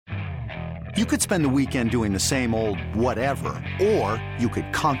You could spend the weekend doing the same old whatever, or you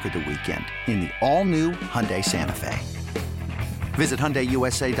could conquer the weekend in the all-new Hyundai Santa Fe. Visit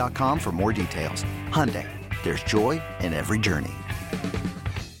HyundaiUSA.com for more details. Hyundai, there's joy in every journey.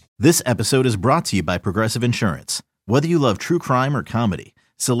 This episode is brought to you by Progressive Insurance. Whether you love true crime or comedy,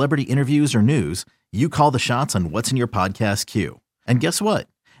 celebrity interviews or news, you call the shots on what's in your podcast queue. And guess what?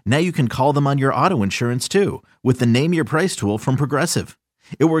 Now you can call them on your auto insurance too with the Name Your Price tool from Progressive.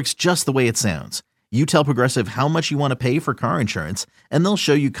 It works just the way it sounds. You tell Progressive how much you want to pay for car insurance, and they'll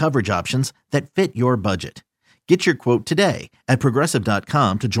show you coverage options that fit your budget. Get your quote today at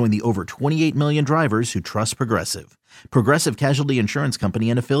Progressive.com to join the over 28 million drivers who trust Progressive. Progressive Casualty Insurance Company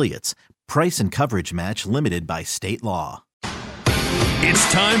and Affiliates. Price and coverage match limited by state law.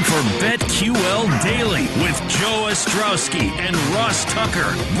 It's time for BetQL Daily with Joe Ostrowski and Ross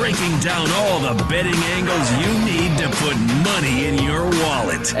Tucker, breaking down all the betting angles you need to put money in your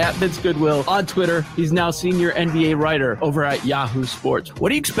wallet. At Vince Goodwill on Twitter. He's now senior NBA writer over at Yahoo Sports.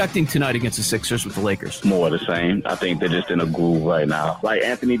 What are you expecting tonight against the Sixers with the Lakers? More of the same. I think they're just in a groove right now. Like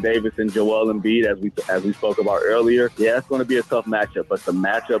Anthony Davis and Joel Embiid, as we spoke about earlier, yeah, it's going to be a tough matchup, but the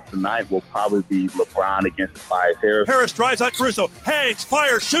matchup tonight will probably be LeBron against Tobias Harris. Harris drives on Caruso. Hangs,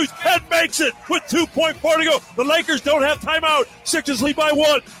 fires, shoots, and makes it with 2.4 to go. The Lakers don't have timeout. Sixers lead by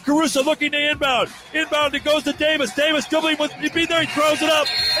 1. Caruso looking to inbound. Inbound, it goes to Davis. Davis dribbling with be there. He throws it up,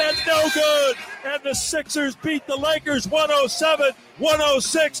 and no good. And the Sixers beat the Lakers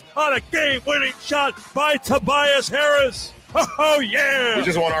 107-106 on a game-winning shot by Tobias Harris. Oh, yeah. We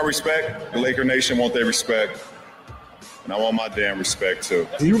just want our respect. The Laker Nation want their respect. And I want my damn respect, too.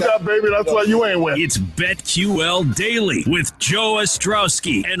 You got, baby, that's why you ain't win. It's BetQL Daily with Joe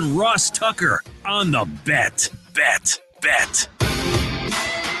Ostrowski and Ross Tucker on the Bet.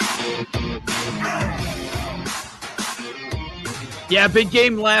 Yeah, big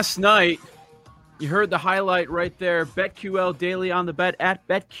game last night. You heard the highlight right there. BetQL Daily on the Bet at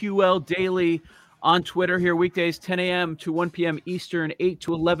BetQL Daily on Twitter here weekdays 10 a.m. to 1 p.m. Eastern, 8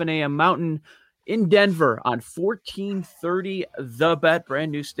 to 11 a.m. Mountain. In Denver on 1430 The Bet,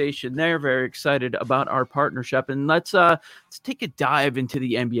 brand new station there. Very excited about our partnership. And let's take a dive into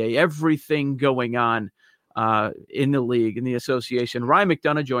the NBA. Everything going on in the league, in the association. Ryan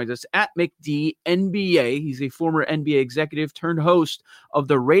McDonough joins us at McD NBA. He's a former NBA executive turned host of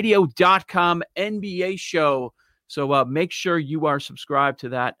the Radio.com NBA show. So make sure you are subscribed to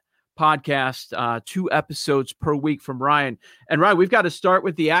that podcast, 2 episodes per week from Ryan. And Ryan, we've got to start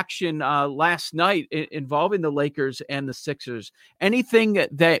with the action last night involving the Lakers and the Sixers. Anything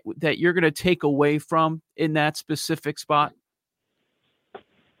that you're going to take away from in that specific spot?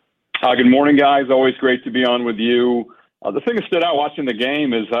 Good morning, guys. Always great to be on with you. The thing that stood out watching the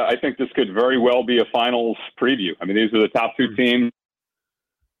game is I think this could very well be a finals preview. I mean, these are the top 2 teams.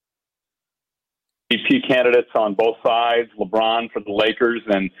 MVP candidates on both sides, LeBron for the Lakers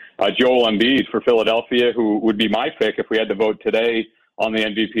and Joel Embiid for Philadelphia, who would be my pick if we had to vote today on the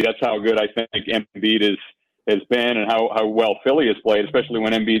MVP. That's how good I think Embiid has been and how well Philly has played, especially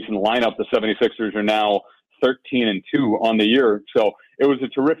when Embiid's in the lineup. The 76ers are now 13-2 on the year. So it was a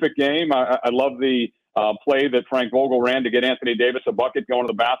terrific game. I love the play that Frank Vogel ran to get Anthony Davis a bucket going to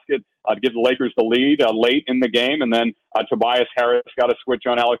the basket to give the Lakers the lead late in the game. And then Tobias Harris got a switch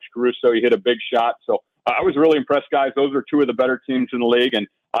on Alex Caruso. He hit a big shot. So I was really impressed, guys. Those are 2 of the better teams in the league. And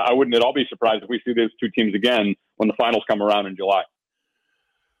I wouldn't at all be surprised if we see those 2 teams again when the finals come around in July.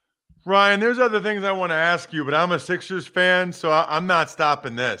 Ryan, there's other things I want to ask you, but I'm a Sixers fan, so I'm not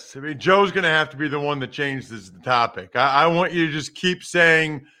stopping this. I mean, Joe's going to have to be the one that changes the topic. I want you to just keep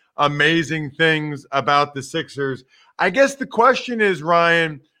saying amazing things about the Sixers. I guess the question is,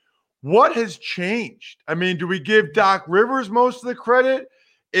 Ryan, what has changed? I mean, do we give Doc Rivers most of the credit?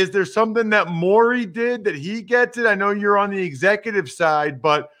 Is there something that Morey did that he gets it? I know you're on the executive side,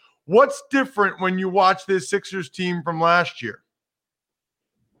 but what's different when you watch this Sixers team from last year?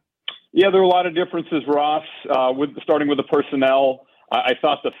 Yeah, there are a lot of differences, Ross, starting with the personnel. I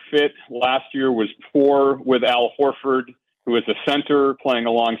thought the fit last year was poor with Al Horford, who is a center playing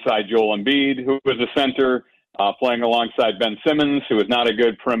alongside Joel Embiid, who is a center playing alongside Ben Simmons, who is not a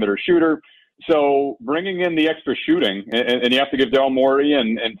good perimeter shooter. So bringing in the extra shooting, and you have to give Daryl Morey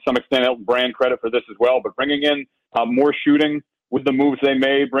and to some extent Elton Brand credit for this as well, but bringing in more shooting with the moves they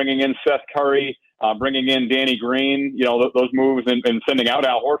made, bringing in Seth Curry, bringing in Danny Green, those moves and sending out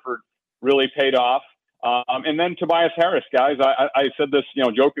Al Horford really paid off. And then Tobias Harris, guys, I said this,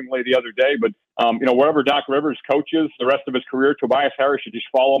 jokingly the other day, but, wherever Doc Rivers coaches the rest of his career, Tobias Harris should just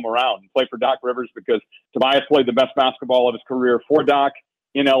follow him around and play for Doc Rivers because Tobias played the best basketball of his career for Doc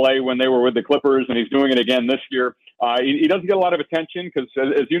in LA when they were with the Clippers, and he's doing it again this year He doesn't get a lot of attention because,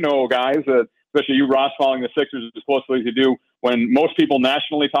 as you know, guys, especially you, Ross, following the Sixers as closely as you do, when most people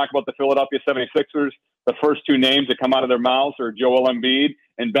nationally talk about the Philadelphia 76ers, the first two names that come out of their mouths are Joel Embiid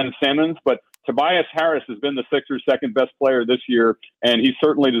and Ben Simmons. But Tobias Harris has been the Sixers' second best player this year, and he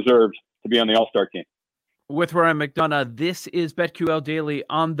certainly deserves to be on the All-Star team. With Ryan McDonough, this is BetQL Daily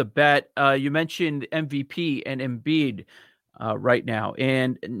on the Bet. You mentioned MVP and Embiid right now.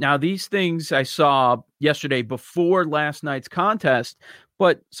 And now these things I saw yesterday before last night's contest,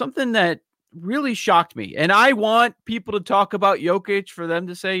 but something that really shocked me. And I want people to talk about Jokic for them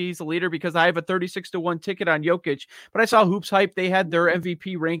to say he's the leader because I have a 36-1 ticket on Jokic. But I saw Hoops Hype. They had their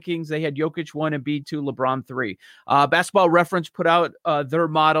MVP rankings. They had Jokic 1, Embiid 2, LeBron 3. Basketball Reference put out their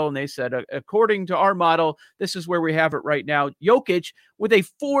model, and they said, according to our model, this is where we have it right now. Jokic with a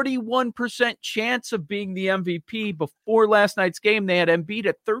 41% chance of being the MVP. Before last night's game, they had Embiid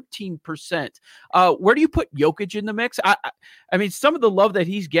at 13%. Where do you put Jokic in the mix? I mean, some of the love that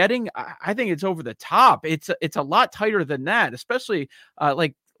he's getting, I think it's over the top. It's a lot tighter than that, especially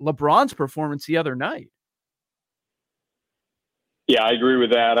like LeBron's performance the other night. Yeah, I agree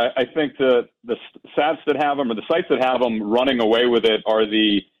with that. I think the stats that have them, or the sites that have them running away with it, are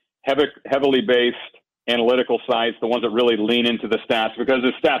the heavily based analytical sites, the ones that really lean into the stats, because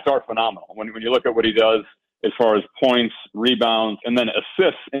his stats are phenomenal. When you look at what he does as far as points, rebounds, and then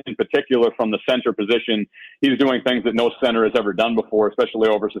assists in particular from the center position, he's doing things that no center has ever done before, especially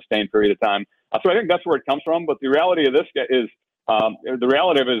over a sustained period of time. So I think that's where it comes from. But the reality of this is,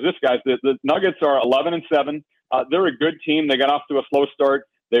 the Nuggets are 11-7. They're a good team. They got off to a slow start.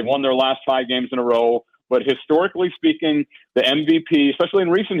 They've won their last 5 games in a row. But historically speaking, the MVP, especially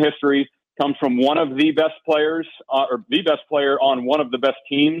in recent history, comes from one of the best players, or the best player on one of the best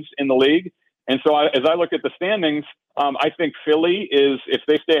teams in the league. And so as I look at the standings, I think Philly is, if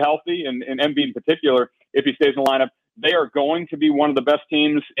they stay healthy, and Embiid in particular, if he stays in the lineup, they are going to be one of the best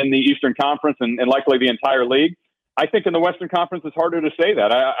teams in the Eastern Conference and likely the entire league. I think in the Western Conference, it's harder to say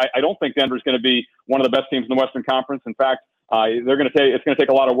that. I don't think Denver's going to be one of the best teams in the Western Conference. In fact, it's going to take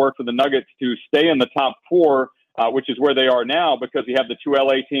a lot of work for the Nuggets to stay in the top 4, which is where they are now, because you have the 2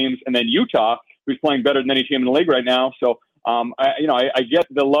 LA teams and then Utah, who's playing better than any team in the league right now. So, I get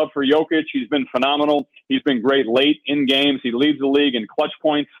the love for Jokic. He's been phenomenal. He's been great late in games. He leads the league in clutch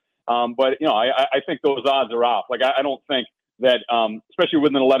points. But I think those odds are off. Like, I don't think that, especially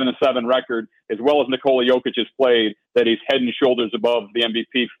with an 11-7 record, as well as Nikola Jokic has played, that he's head and shoulders above the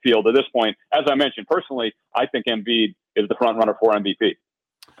MVP field at this point. As I mentioned, personally, I think Embiid is the front runner for MVP.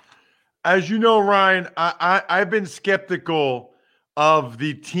 As you know, Ryan, I've been skeptical of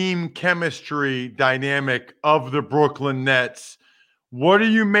the team chemistry dynamic of the Brooklyn Nets. What do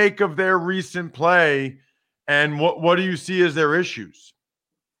you make of their recent play, and what do you see as their issues?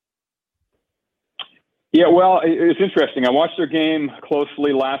 Yeah, well, it's interesting. I watched their game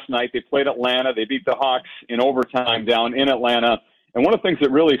closely last night. They played Atlanta. They beat the Hawks in overtime down in Atlanta. And one of the things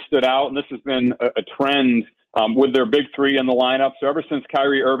that really stood out, and this has been a trend with their big 3 in the lineup. So ever since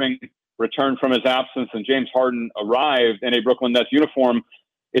Kyrie Irving returned from his absence and James Harden arrived in a Brooklyn Nets uniform,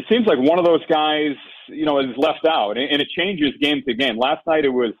 it seems like one of those guys, is left out, and it changes game to game. Last night it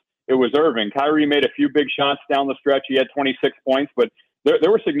was Irving. Kyrie made a few big shots down the stretch. He had 26 points, but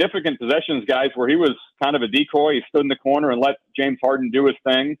there were significant possessions, guys, where he was kind of a decoy. He stood in the corner and let James Harden do his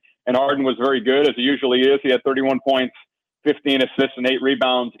thing, and Harden was very good, as he usually is. He had 31 points, 15 assists, and 8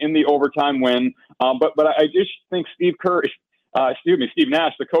 rebounds in the overtime win. But I just think Steve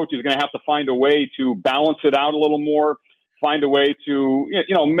Nash, the coach, is going to have to find a way to balance it out a little more, find a way to,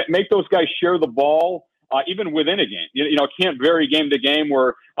 make those guys share the ball, even within a game. It can't vary game to game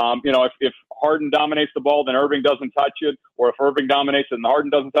where, if Harden dominates the ball, then Irving doesn't touch it, or if Irving dominates it and Harden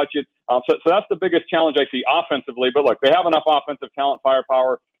doesn't touch it. So that's the biggest challenge I see offensively. But look, they have enough offensive talent,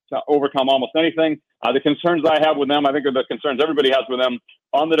 firepower to overcome almost anything. The concerns I have with them, I think, are the concerns everybody has with them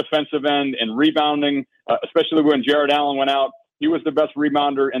on the defensive end and rebounding, especially when Jared Allen went out. He was the best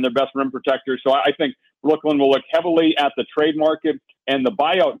rebounder and their best rim protector. So I think Brooklyn will look heavily at the trade market and the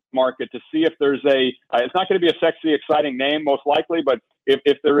buyout market to see if there's it's not going to be a sexy, exciting name, most likely, but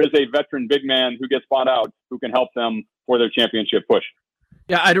if there is a veteran big man who gets bought out who can help them for their championship push.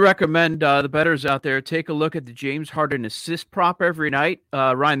 Yeah, I'd recommend the bettors out there take a look at the James Harden assist prop every night.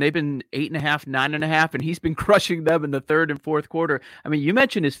 Ryan, they've been 8.5, 9.5, and he's been crushing them in the third and fourth quarter. I mean, you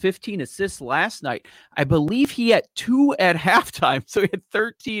mentioned his 15 assists last night. I believe he had 2 at halftime, so he had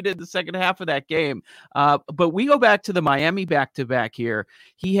 13 in the second half of that game. But we go back to the Miami back-to-back here.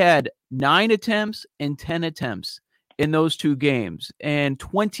 He had 9 attempts and 10 attempts in those 2 games, and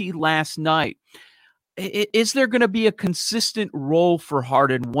 20 last night. Is there going to be a consistent role for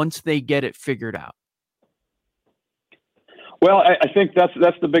Harden once they get it figured out? Well, I think that's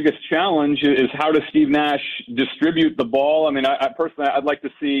the biggest challenge is how does Steve Nash distribute the ball? I mean, I personally, I'd like to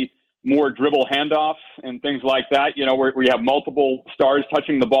see more dribble handoffs and things like that, where we have multiple stars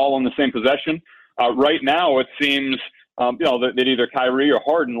touching the ball on the same possession. Right now, it seems, that either Kyrie or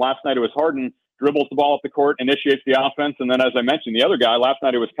Harden, last night it was Harden, dribbles the ball up the court, initiates the offense. And then, as I mentioned, the other guy, last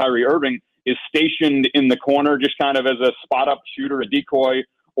night it was Kyrie Irving, is stationed in the corner just kind of as a spot-up shooter, a decoy,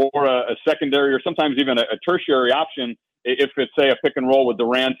 or a secondary or sometimes even a tertiary option if it's, say, a pick and roll with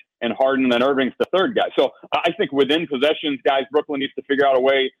Durant and Harden, and then Irving's the third guy. So I think within possessions, guys, Brooklyn needs to figure out a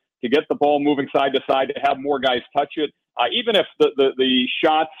way to get the ball moving side to side, to have more guys touch it. Even if the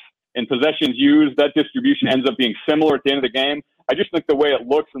shots and possessions used, that distribution ends up being similar at the end of the game, I just think the way it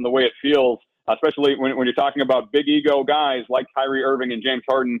looks and the way it feels, especially when you're talking about big ego guys like Kyrie Irving and James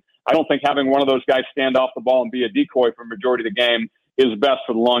Harden, I don't think having one of those guys stand off the ball and be a decoy for the majority of the game is best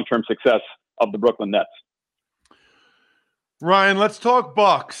for the long-term success of the Brooklyn Nets. Ryan, let's talk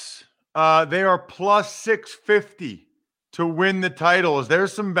Bucks. They are plus 650 to win the title. Is there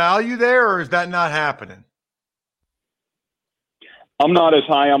some value there, or is that not happening? I'm not as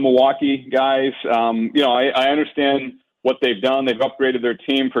high on Milwaukee, guys. I understand what they've done. They've upgraded their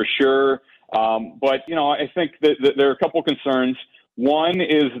team for sure. But I think that there are a couple concerns. One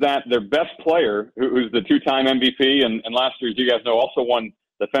is that their best player, who's the two-time MVP, and last year, as you guys know, also won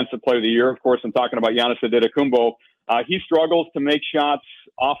Defensive Player of the Year. Of course, I'm talking about Giannis Antetokounmpo. He struggles to make shots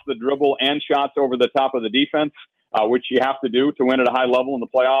off the dribble and shots over the top of the defense, which you have to do to win at a high level in the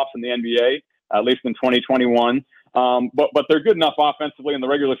playoffs in the NBA, at least in 2021. But they're good enough offensively in the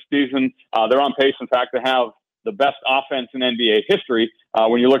regular season. They're on pace, in fact, to have the best offense in NBA history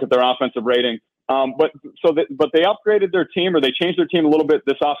when you look at their offensive rating. But they upgraded their team, or they changed their team a little bit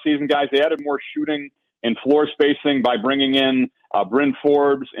this offseason, guys. They added more shooting and floor spacing by bringing in Bryn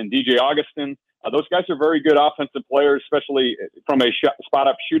Forbes and DJ Augustin. Those guys are very good offensive players, especially from a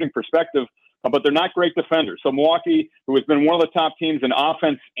spot-up shooting perspective, but they're not great defenders. So Milwaukee, who has been one of the top teams in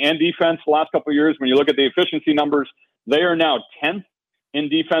offense and defense the last couple of years, when you look at the efficiency numbers, they are now 10th in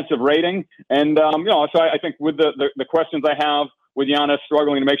defensive rating. And, so I think with the questions I have with Giannis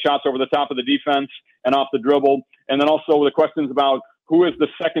struggling to make shots over the top of the defense and off the dribble, and then also the questions about who is the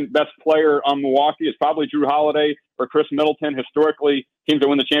second best player on Milwaukee, is probably Jrue Holiday or Chris Middleton. Historically, teams that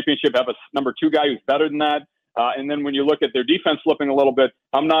win the championship have a number two guy who's better than that. And then when you look at their defense slipping a little bit,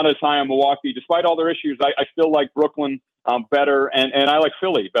 I'm not as high on Milwaukee. Despite all their issues, I still like Brooklyn better, and I like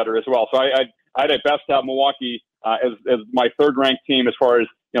Philly better as well. So I'd at best have Milwaukee as my third-ranked team as far as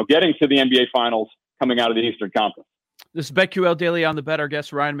getting to the NBA Finals coming out of the Eastern Conference. This is BetQL Daily on the Bet. Our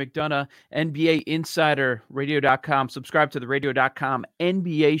guest, Ryan McDonough, NBA Insider, Radio.com. Subscribe to the Radio.com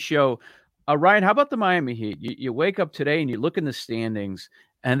NBA show. Ryan, how about the Miami Heat? You wake up today and you look in the standings,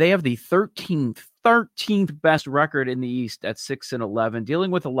 and they have the 13th best record in the East at 6-11,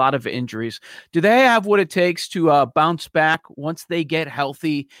 dealing with a lot of injuries. Do they have what it takes to bounce back once they get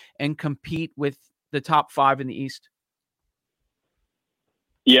healthy and compete with the top five in the East?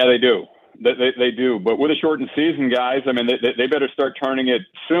 Yeah, they do. They do. But with a shortened season, guys, I mean, they better start turning it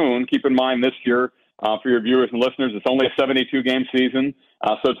soon. Keep in mind this year, for your viewers and listeners, it's only a 72-game season.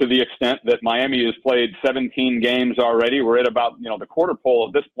 So to the extent that Miami has played 17 games already, we're at about, the quarter pole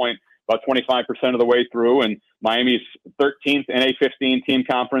at this point, about 25% of the way through, and Miami's 13th in a 15-team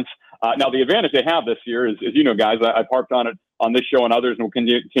conference. Now, the advantage they have this year is, as you know, guys, I've harped on it on this show and others, and will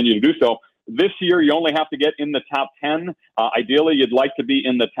continue to do so. This year, you only have to get in the top 10. Ideally, you'd like to be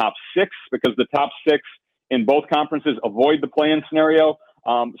in the top 6, because the top 6 in both conferences avoid the play-in scenario.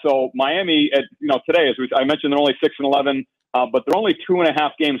 So Miami, today, as I mentioned, they're only 6-11, but they're only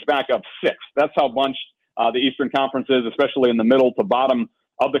 2.5 games back of 6. That's how bunched the Eastern Conference is, especially in the middle to bottom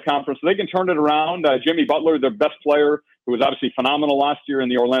of the conference. So they can turn it around. Jimmy Butler, their best player, who was obviously phenomenal last year in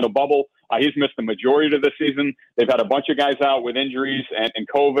the Orlando bubble, he's missed the majority of the season. They've had a bunch of guys out with injuries and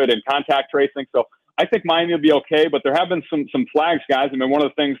COVID and contact tracing. So I think Miami will be okay, but there have been some flags, guys. I mean, one of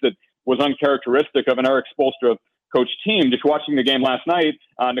the things that was uncharacteristic of an Eric Spoelstra coach team, just watching the game last night,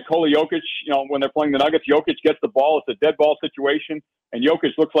 Nikola Jokic, when they're playing the Nuggets, Jokic gets the ball. It's a dead ball situation, and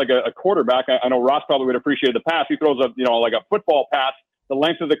Jokic looks like a quarterback. I know Ross probably would appreciate the pass. He throws like a football pass the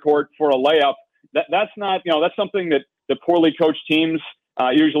length of the court for a layup. That's not, that's something that the poorly coached teams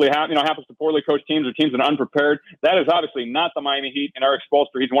usually happens to poorly coached teams or teams that are unprepared. That is obviously not the Miami Heat and Eric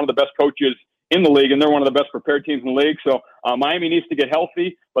Spoelstra. He's one of the best coaches in the league, and they're one of the best prepared teams in the league. So Miami needs to get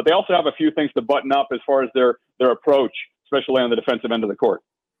healthy, but they also have a few things to button up as far as their approach, especially on the defensive end of the court.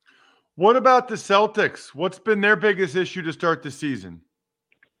 What about the Celtics? What's been their biggest issue to start the season?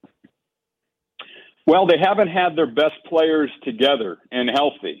 Well, they haven't had their best players together and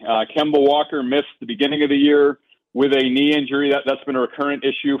healthy. Kemba Walker missed the beginning of the year. with a knee injury. That's been a recurrent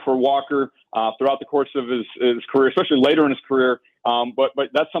issue for Walker throughout the course of his career, especially later in his career. But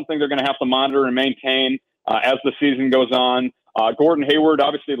that's something they're going to have to monitor and maintain as the season goes on. Gordon Hayward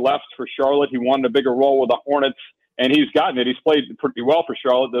obviously left for Charlotte. He wanted a bigger role with the Hornets, and he's gotten it. He's played pretty well for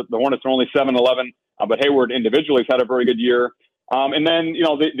Charlotte. The Hornets are only 7-11, but Hayward individually has had a very good year. And then,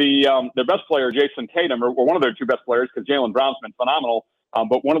 their best player, Jason Tatum, or one of their two best players, because Jaylen Brown's been phenomenal,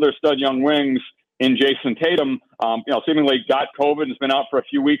 but one of their stud young wings in Jason Tatum, seemingly got COVID and has been out for a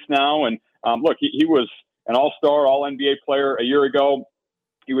few weeks now. And look, he was an all-star, all-NBA player a year ago.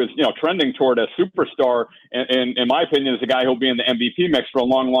 He was, trending toward a superstar, and in my opinion, is a guy who'll be in the MVP mix for a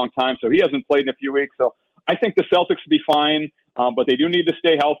long, long time. So he hasn't played in a few weeks. So I think the Celtics will be fine, but they do need to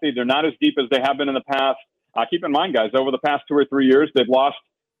stay healthy. They're not as deep as they have been in the past. Keep in mind, guys, over the past 2 or 3 years, they've lost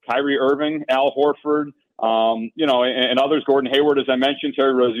Kyrie Irving, Al Horford, and others, Gordon Hayward, as I mentioned,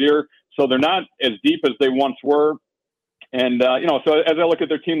 Terry Rozier. So they're not as deep as they once were. And, so as I look at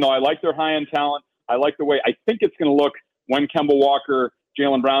their team, though, I like their high-end talent. I like the way I think it's going to look when Kemba Walker,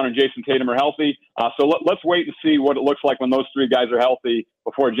 Jaylen Brown, and Jason Tatum are healthy. So let's wait and see what it looks like when those three guys are healthy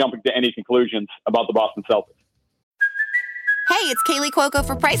before jumping to any conclusions about the Boston Celtics. Hey, it's Kaylee Cuoco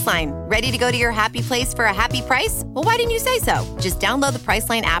for Priceline. Ready to go to your happy place for a happy price? Well, why didn't you say so? Just download the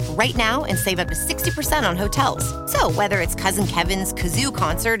Priceline app right now and save up to 60% on hotels. So whether it's Cousin Kevin's Kazoo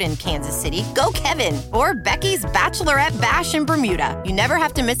Concert in Kansas City, go Kevin, or Becky's Bachelorette Bash in Bermuda, you never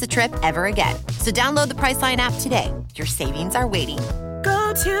have to miss a trip ever again. So download the Priceline app today. Your savings are waiting.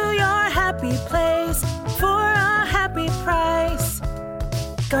 Go to your happy place for a happy price.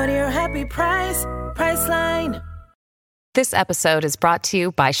 Go to your happy price, Priceline. This episode is brought to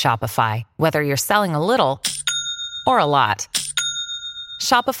you by Shopify. Whether you're selling a little or a lot,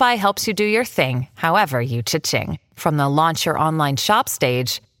 Shopify helps you do your thing, however you cha-ching. From the launch your online shop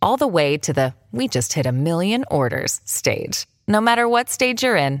stage, all the way to the we just hit 1 million orders stage. No matter what stage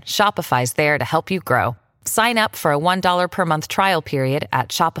you're in, Shopify's there to help you grow. Sign up for a $1 per month trial period at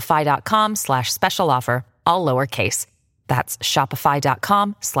shopify.com/special offer, all lowercase. That's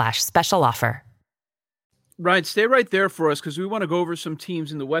shopify.com/special offer. Ryan, stay right there for us because we want to go over some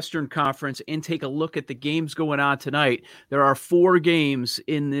teams in the Western Conference and take a look at the games going on tonight. There are 4 games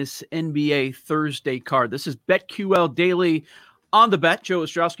in this NBA Thursday card. This is BetQL Daily on the Bet. Joe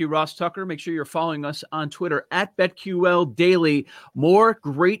Ostrowski, Ross Tucker. Make sure you're following us on Twitter at BetQL Daily. More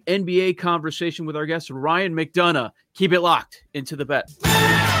great NBA conversation with our guest, Ryan McDonough. Keep it locked into the Bet.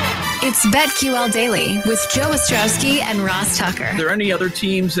 It's BetQL Daily with Joe Ostrowski and Ross Tucker. Are there any other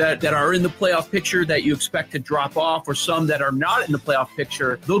teams that are in the playoff picture that you expect to drop off, or some that are not in the playoff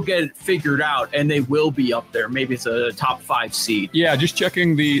picture? They'll get it figured out and they will be up there. Maybe it's a top 5 seed. Yeah, just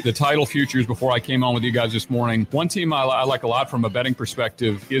checking the title futures before I came on with you guys this morning. One team I like a lot from a betting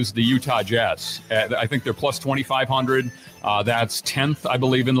perspective is the Utah Jazz. I think they're plus 2,500. That's 10th, I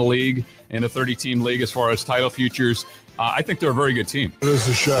believe, in the league, in a 30-team league as far as title futures. I think they're a very good team. This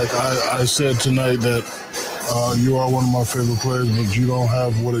is Shaq. I said tonight that you are one of my favorite players, but you don't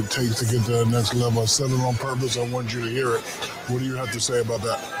have what it takes to get to the next level. I said it on purpose. I want you to hear it. What do you have to say about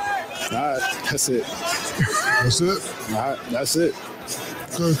that? All right, that's it. That's it? All right, that's it.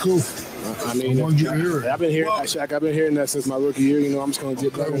 Okay, cool. I mean, I want you to hear it. I've been hearing that since my rookie year. I'm just going to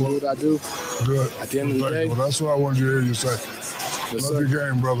get better and do what I do. Good. At the end of the day. Well, that's what I wanted you to hear you say. Yes, Love your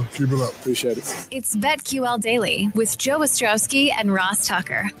game, brother. Keep it up. Appreciate it. It's BetQL Daily with Joe Ostrowski and Ross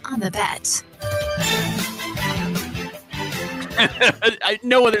Tucker on the Bet.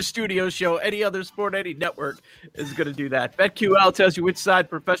 No other studio show, any other sport, any network is going to do that. BetQL tells you which side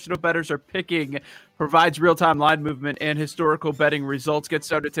professional bettors are picking, provides real-time line movement and historical betting results. Get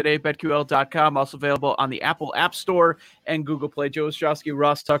started today, BetQL.com. Also available on the Apple App Store and Google Play. Joe Ostrowski,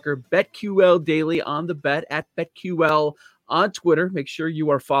 Ross Tucker, BetQL Daily on the Bet at BetQL on Twitter. Make sure you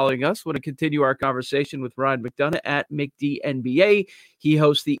are following us. Want to continue our conversation with Ryan McDonough at McDNBA. He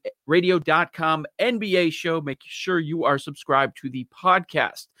hosts the radio.com NBA show. Make sure you are subscribed to the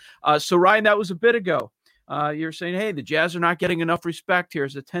podcast. So Ryan, that was a bit ago. You're saying, hey, the Jazz are not getting enough respect here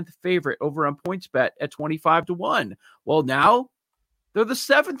as a 10th favorite over on PointsBet at 25-1. Well, now they're the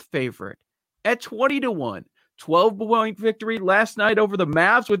 7th favorite at 20-1. 12-point victory last night over the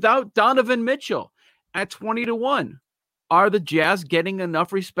Mavs without Donovan Mitchell at 20-1. Are the Jazz getting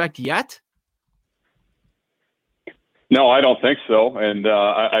enough respect yet? No, I don't think so. And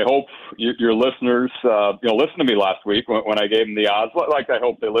I hope your listeners, listened to me last week when I gave them the odds. Like I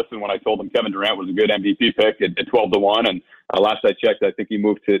hope they listened when I told them Kevin Durant was a good MVP pick at 12-1. And last I checked, I think he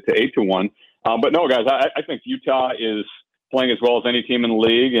moved to 8-1. But no, guys, I think Utah is playing as well as any team in the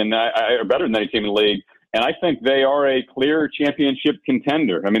league, and are better than any team in the league. And I think they are a clear championship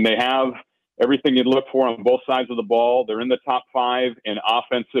contender. I mean, they have everything you'd look for on both sides of the ball. They're in the top 5 in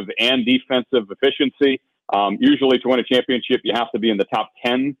offensive and defensive efficiency. Usually to win a championship, you have to be in the top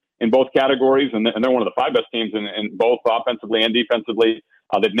 10 in both categories, and they're one of the 5 best teams in both offensively and defensively.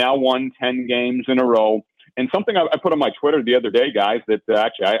 They've now won 10 games in a row. And something I put on my Twitter the other day, guys, that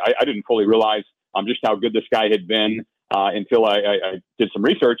actually I didn't fully realize just how good this guy had been until I did some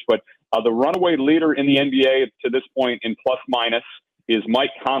research. But the runaway leader in the NBA to this point in plus minus is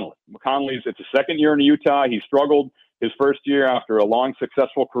Mike Conley. Conley's, it's his second year in Utah. He struggled his first year after a long,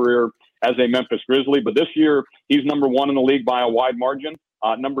 successful career as a Memphis Grizzly. But this year, he's number 1 in the league by a wide margin.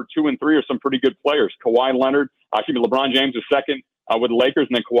 Number 2 and 3 are some pretty good players. LeBron James is second with the Lakers,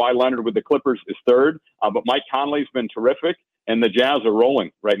 and then Kawhi Leonard with the Clippers is third. But Mike Conley's been terrific, and the Jazz are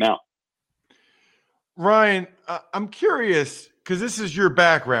rolling right now. Ryan, I'm curious, because this is your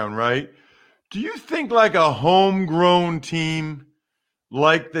background, right? Do you think like a homegrown team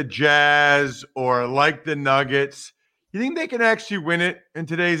like the Jazz or like the Nuggets, you think they can actually win it in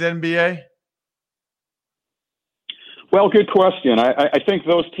today's NBA? Well, good question. I think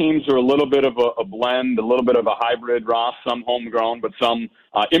those teams are a little bit of a blend, a little bit of a hybrid, Ross, some homegrown, but some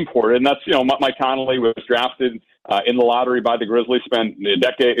imported. And that's, Mike Conley was drafted in the lottery by the Grizzlies, spent a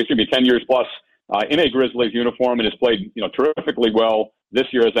decade, it should be 10 years plus in a Grizzlies uniform, and has played, terrifically well this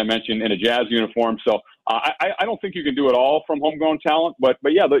year, as I mentioned, in a Jazz uniform. So I don't think you can do it all from homegrown talent, but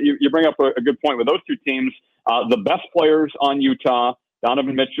yeah, you bring up a good point with those two teams. The best players on Utah,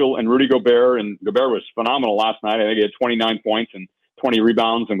 Donovan Mitchell and Rudy Gobert, and Gobert was phenomenal last night. I think he had 29 points and 20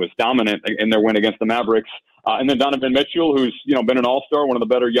 rebounds and was dominant in their win against the Mavericks. And then Donovan Mitchell, who's been an all-star, one of the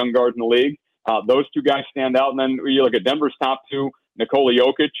better young guards in the league. Those two guys stand out. And then you look at Denver's top two, Nikola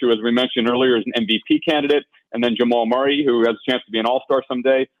Jokic, who, as we mentioned earlier, is an MVP candidate, and then Jamal Murray, who has a chance to be an all-star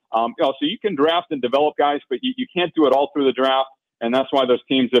someday. So you can draft and develop guys, but you can't do it all through the draft. And that's why those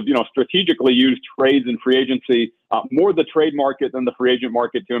teams have, strategically used trades and free agency, more the trade market than the free agent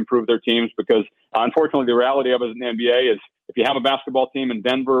market to improve their teams. Because unfortunately, the reality of it in the NBA is if you have a basketball team in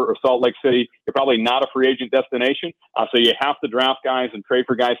Denver or Salt Lake City, you're probably not a free agent destination. So you have to draft guys and trade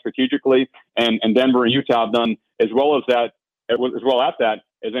for guys strategically. And Denver and Utah have done as well at that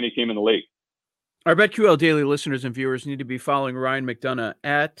as any team in the league. Our BetQL Daily listeners and viewers need to be following Ryan McDonough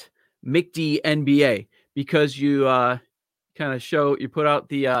at McDNBA, because you kind of you put out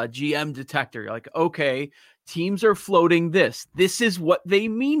the GM detector. You're like, okay, teams are floating this. This is what they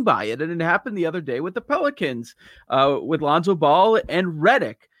mean by it. And it happened the other day with the Pelicans, with Lonzo Ball and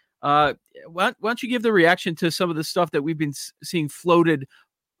Redick. Why don't you give the reaction to some of the stuff that we've been seeing floated,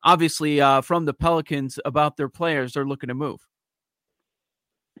 obviously, from the Pelicans about their players they're looking to move?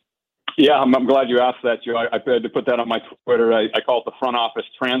 Yeah, I'm glad you asked that, Joe. I had to put that on my Twitter. I call it the front office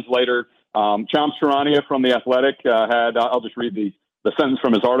translator. Cham Charania from The Athletic I'll just read the sentence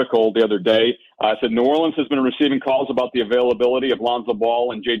from his article the other day. It said, New Orleans has been receiving calls about the availability of Lonzo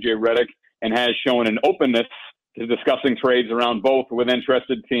Ball and J.J. Redick and has shown an openness to discussing trades around both with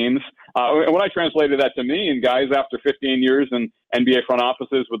interested teams. And when I translated that to me, and guys, after 15 years in NBA front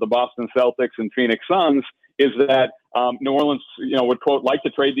offices with the Boston Celtics and Phoenix Suns, is that New Orleans, would, quote, like to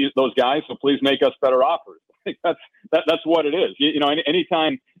trade those guys, so please make us better offers. I think that's what it is.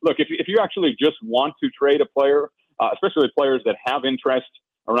 Anytime, look, if you actually just want to trade a player, especially players that have interest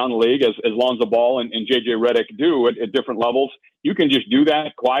around the league, as Lonzo Ball and J.J. Redick do at different levels, you can just do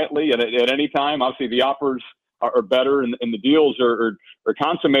that quietly at any time. Obviously, the offers are better, and the deals are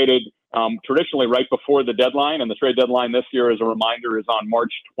consummated traditionally right before the deadline. And the trade deadline this year, as a reminder, is on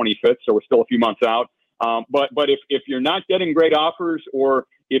March 25th, so we're still a few months out. But if you're not getting great offers, or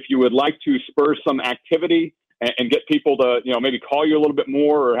if you would like to spur some activity and get people to maybe call you a little bit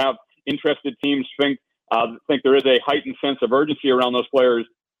more, or have interested teams think there is a heightened sense of urgency around those players,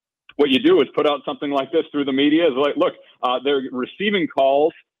 what you do is put out something like this through the media. Is like, look, they're receiving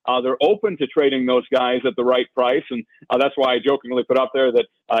calls. They're open to trading those guys at the right price. And that's why I jokingly put out there that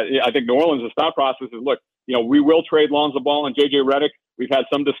I think New Orleans' thought process is, look, we will trade Lonzo Ball and J.J. Redick. We've had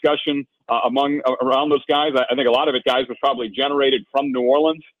some discussion around those guys. I think a lot of it, guys, was probably generated from New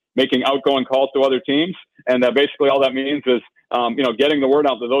Orleans making outgoing calls to other teams. And basically all that means is, getting the word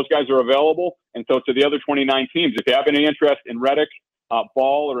out that those guys are available. And so to the other 29 teams, if you have any interest in Redick,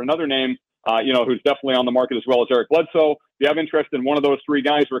 Ball, or another name, who's definitely on the market as well as Eric Bledsoe, if you have interest in one of those three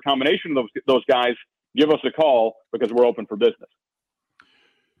guys or a combination of those guys, give us a call, because we're open for business.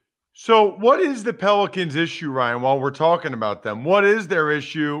 So what is the Pelicans' issue, Ryan, while we're talking about them? What is their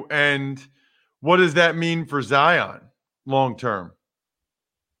issue, and what does that mean for Zion long term?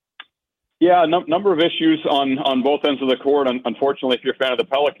 Yeah, number of issues on both ends of the court. Unfortunately, if you're a fan of the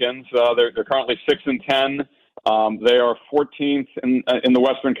Pelicans, they're currently 6-10 They are 14th in the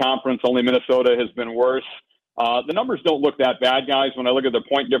Western Conference. Only Minnesota has been worse. The numbers don't look that bad, guys. When I look at their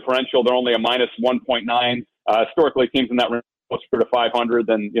point differential, they're only a minus 1.9. Historically, teams in that range are closer to 500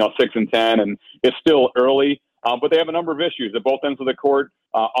 than 6 and 10, and it's still early. But they have a number of issues at both ends of the court.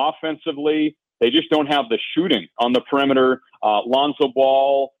 Offensively, they just don't have the shooting on the perimeter. Lonzo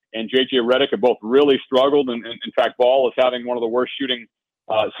Ball and J.J. Redick have both really struggled. And in fact, Ball is having one of the worst shooting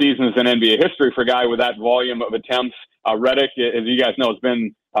seasons in NBA history for a guy with that volume of attempts. Redick, as you guys know, has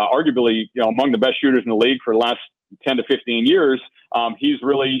been arguably among the best shooters in the league for the last 10 to 15 years. He's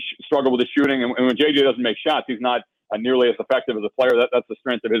really struggled with the shooting. And when J.J. doesn't make shots, he's not nearly as effective as a player. That's the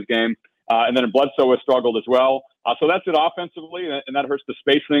strength of his game. And then Bledsoe has struggled as well. So that's it offensively, and that hurts the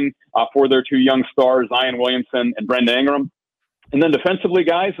spacing for their two young stars, Zion Williamson and Brandon Ingram. And then defensively,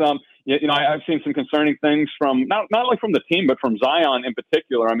 guys, I've seen some concerning things from not only from the team, but from Zion in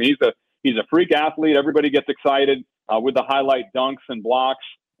particular. I mean, he's a freak athlete. Everybody gets excited with the highlight dunks and blocks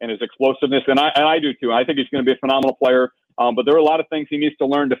and his explosiveness, and I do too. I think he's going to be a phenomenal player. But there are a lot of things he needs to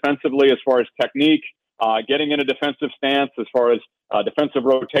learn defensively as far as technique, getting in a defensive stance, as far as defensive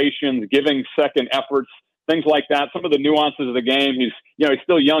rotations, giving second efforts, things like that. Some of the nuances of the game. He's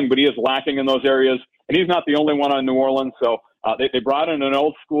still young, but he is lacking in those areas. And he's not the only one on New Orleans. So they brought in an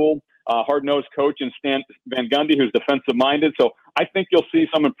old school, hard-nosed coach in Stan Van Gundy, who's defensive-minded. So I think you'll see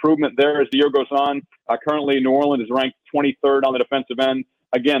some improvement there as the year goes on. Currently, New Orleans is ranked 23rd on the defensive end.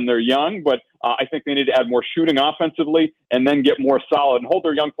 Again, they're young, but I think they need to add more shooting offensively and then get more solid and hold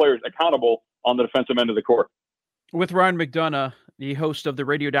their young players accountable on the defensive end of the court. With Ryan McDonough, the host of the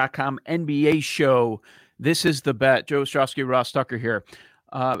Radio.com NBA show, this is The Bet. Joe Ostrowski, Ross Tucker here.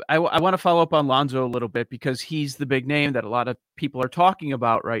 I want to follow up on Lonzo a little bit because he's the big name that a lot of people are talking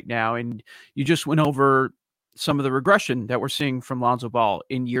about right now. And you just went over some of the regression that we're seeing from Lonzo Ball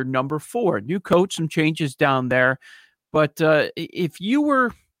in year number 4. New coach, some changes down there. But if you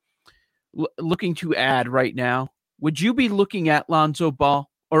were looking to add right now, would you be looking at Lonzo Ball?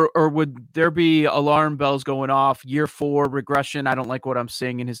 Or would there be alarm bells going off, year 4 regression? I don't like what I'm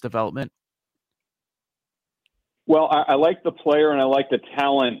seeing in his development. Well, I like the player and I like the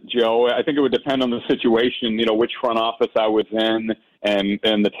talent, Joe. I think it would depend on the situation, which front office I was in and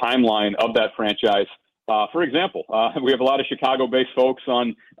the timeline of that franchise. For example, we have a lot of Chicago-based folks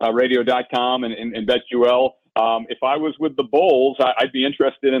on Radio.com and BetQL. If I was with the Bulls, I'd be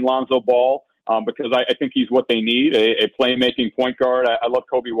interested in Lonzo Ball. Because I think he's what they need, a playmaking point guard. I love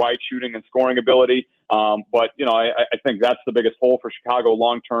Kobe White's shooting and scoring ability. But I think that's the biggest hole for Chicago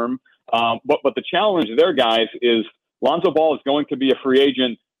long term. But the challenge there, guys, is Lonzo Ball is going to be a free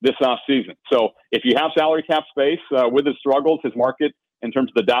agent this offseason. So if you have salary cap space with his struggles, his market in terms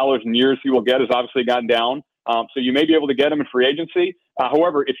of the dollars and years he will get has obviously gotten down. So you may be able to get him in free agency.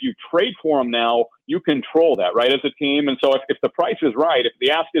 However, if you trade for him now, you control that, right, as a team. And so if the price is right, if the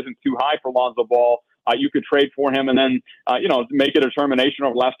ask isn't too high for Lonzo Ball, you could trade for him and then, make a determination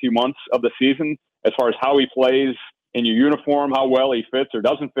over the last few months of the season as far as how he plays in your uniform, how well he fits or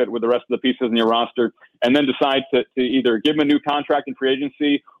doesn't fit with the rest of the pieces in your roster, and then decide to either give him a new contract in free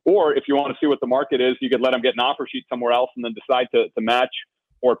agency, or if you want to see what the market is, you could let him get an offer sheet somewhere else and then decide to match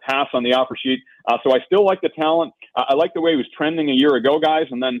or pass on the offer sheet. So I still like the talent. I like the way he was trending a year ago, guys.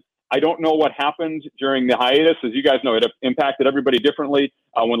 And then I don't know what happened during the hiatus. As you guys know, it impacted everybody differently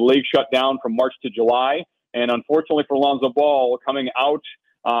when the league shut down from March to July. And unfortunately for Lonzo Ball, coming out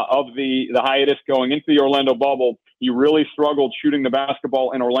of the hiatus, going into the Orlando bubble, he really struggled shooting the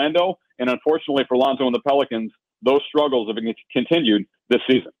basketball in Orlando. And unfortunately for Lonzo and the Pelicans, those struggles have been continued this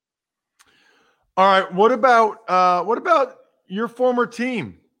season. All right. What about your former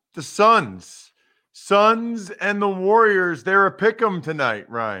team, the Suns? Suns and the Warriors, they're a pick'em tonight,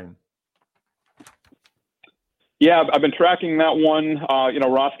 Ryan. Yeah, I've been tracking that one.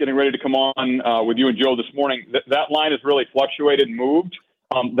 Ross getting ready to come on with you and Joe this morning. That line has really fluctuated and moved.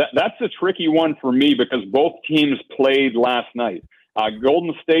 That's a tricky one for me because both teams played last night.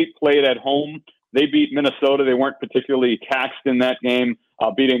 Golden State played at home. They beat Minnesota. They weren't particularly taxed in that game,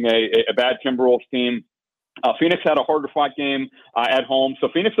 beating a bad Timberwolves team. Phoenix had a harder fought game at home. So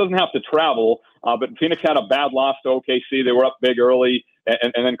Phoenix doesn't have to travel, but Phoenix had a bad loss to OKC. They were up big early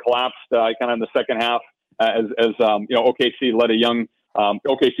and then collapsed kind of in the second half as OKC led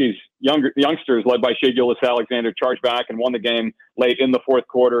OKC's youngsters led by Shai Gilgeous-Alexander charged back and won the game late in the fourth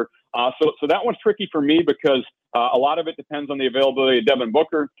quarter. So that one's tricky for me because a lot of it depends on the availability of Devin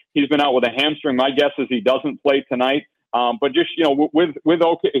Booker. He's been out with a hamstring. My guess is he doesn't play tonight. But just,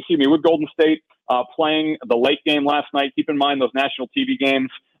 with Golden State playing the late game last night, keep in mind those national TV games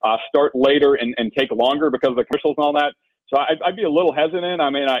start later and take longer because of the commercials and all that. So I'd be a little hesitant. I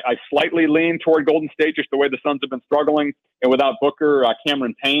mean, I slightly lean toward Golden State, just the way the Suns have been struggling. And without Booker,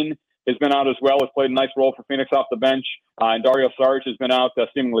 Cameron Payne has been out as well, has played a nice role for Phoenix off the bench. And Dario Saric has been out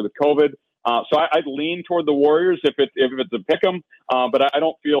seemingly with COVID. So I'd lean toward the Warriors if it's a pick 'em, but I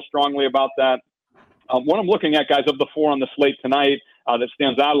don't feel strongly about that. What I'm looking at, guys, of the 4 on the slate tonight that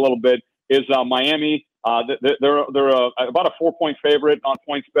stands out a little bit is Miami. They're about a 4-point favorite on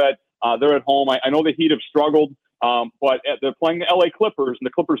PointsBet. They're at home. I know the Heat have struggled, but they're playing the LA Clippers, and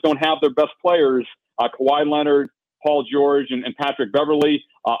the Clippers don't have their best players, Kawhi Leonard, Paul George, and Patrick Beverly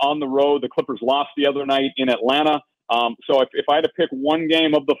on the road. The Clippers lost the other night in Atlanta. So if I had to pick one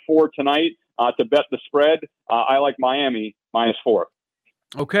game of the 4 tonight to bet the spread, I like Miami -4.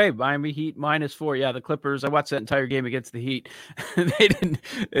 Okay, Miami Heat -4. Yeah, the Clippers, I watched that entire game against the Heat. They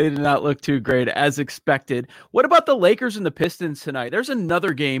did not look too great as expected. What about the Lakers and the Pistons tonight? There's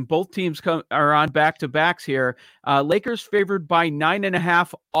another game. Both teams are on back-to-backs here. Lakers favored by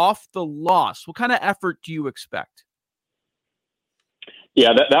 9.5 off the loss. What kind of effort do you expect?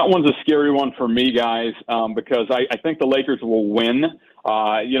 Yeah, that one's a scary one for me, guys, because I think the Lakers will win.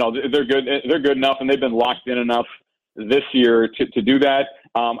 They're good. They're good enough, and they've been locked in enough this year to do that.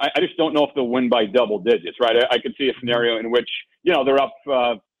 I just don't know if they'll win by double digits, right? I could see a scenario in which, they're up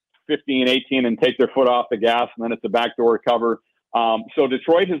 15, 18 and take their foot off the gas, and then it's a backdoor cover. So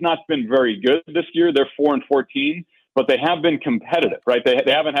Detroit has not been very good this year. They're 4-14, but they have been competitive, right?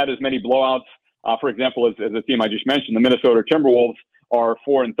 They haven't had as many blowouts, for example, as the team I just mentioned. The Minnesota Timberwolves are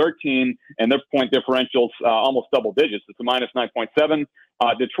 4-13, and their point differentials almost double digits. It's a -9.7.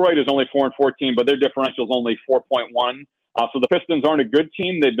 Detroit is only 4-14, but their differential is only 4.1. So the Pistons aren't a good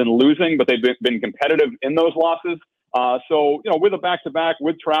team. They've been losing, but they've been competitive in those losses. So with a back-to-back,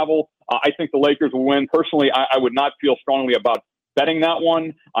 with travel, I think the Lakers will win. Personally, I would not feel strongly about betting that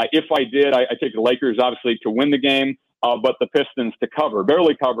one. If I did, I take the Lakers, obviously, to win the game, but the Pistons to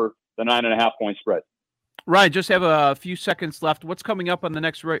barely cover the 9.5-point spread. Ryan, just have a few seconds left. What's coming up on the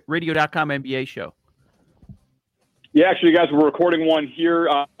next Radio.com NBA show? Yeah, actually, guys, we're recording one here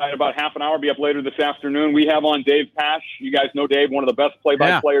at about half an hour. Be up later this afternoon. We have on Dave Pasch. You guys know Dave, one of the best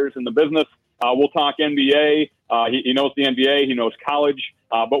play-by-players in the business. We'll talk NBA. He knows the NBA. He knows college.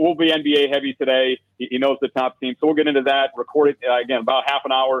 But we'll be NBA heavy today. He knows the top team. So we'll get into that, record it, again, about half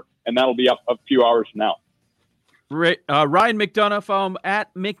an hour, and that'll be up a few hours from now. Ryan McDonough from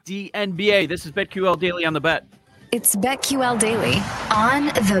at McDNBA. This is BetQL Daily on the Bet. It's BetQL Daily on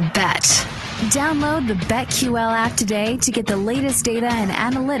the Bet. Download the BetQL app today to get the latest data and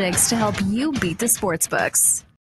analytics to help you beat the sportsbooks.